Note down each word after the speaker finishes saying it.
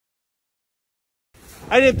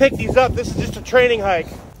I didn't pick these up. This is just a training hike.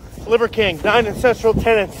 Liver King, 9 ancestral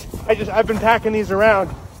tenets. I've been packing these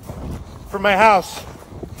around for my house.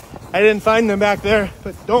 I didn't find them back there,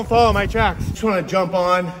 but don't follow my tracks. Just want to jump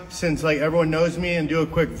on, since like everyone knows me, and do a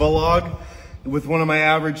quick vlog with one of my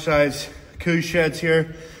average size coos sheds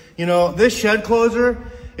here. You know, this shed closer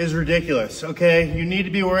is ridiculous, okay? You need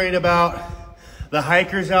to be worried about the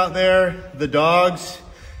hikers out there, the dogs,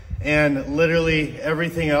 and literally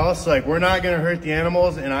everything else. Like, we're not gonna hurt the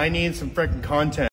animals, and I need some freaking content.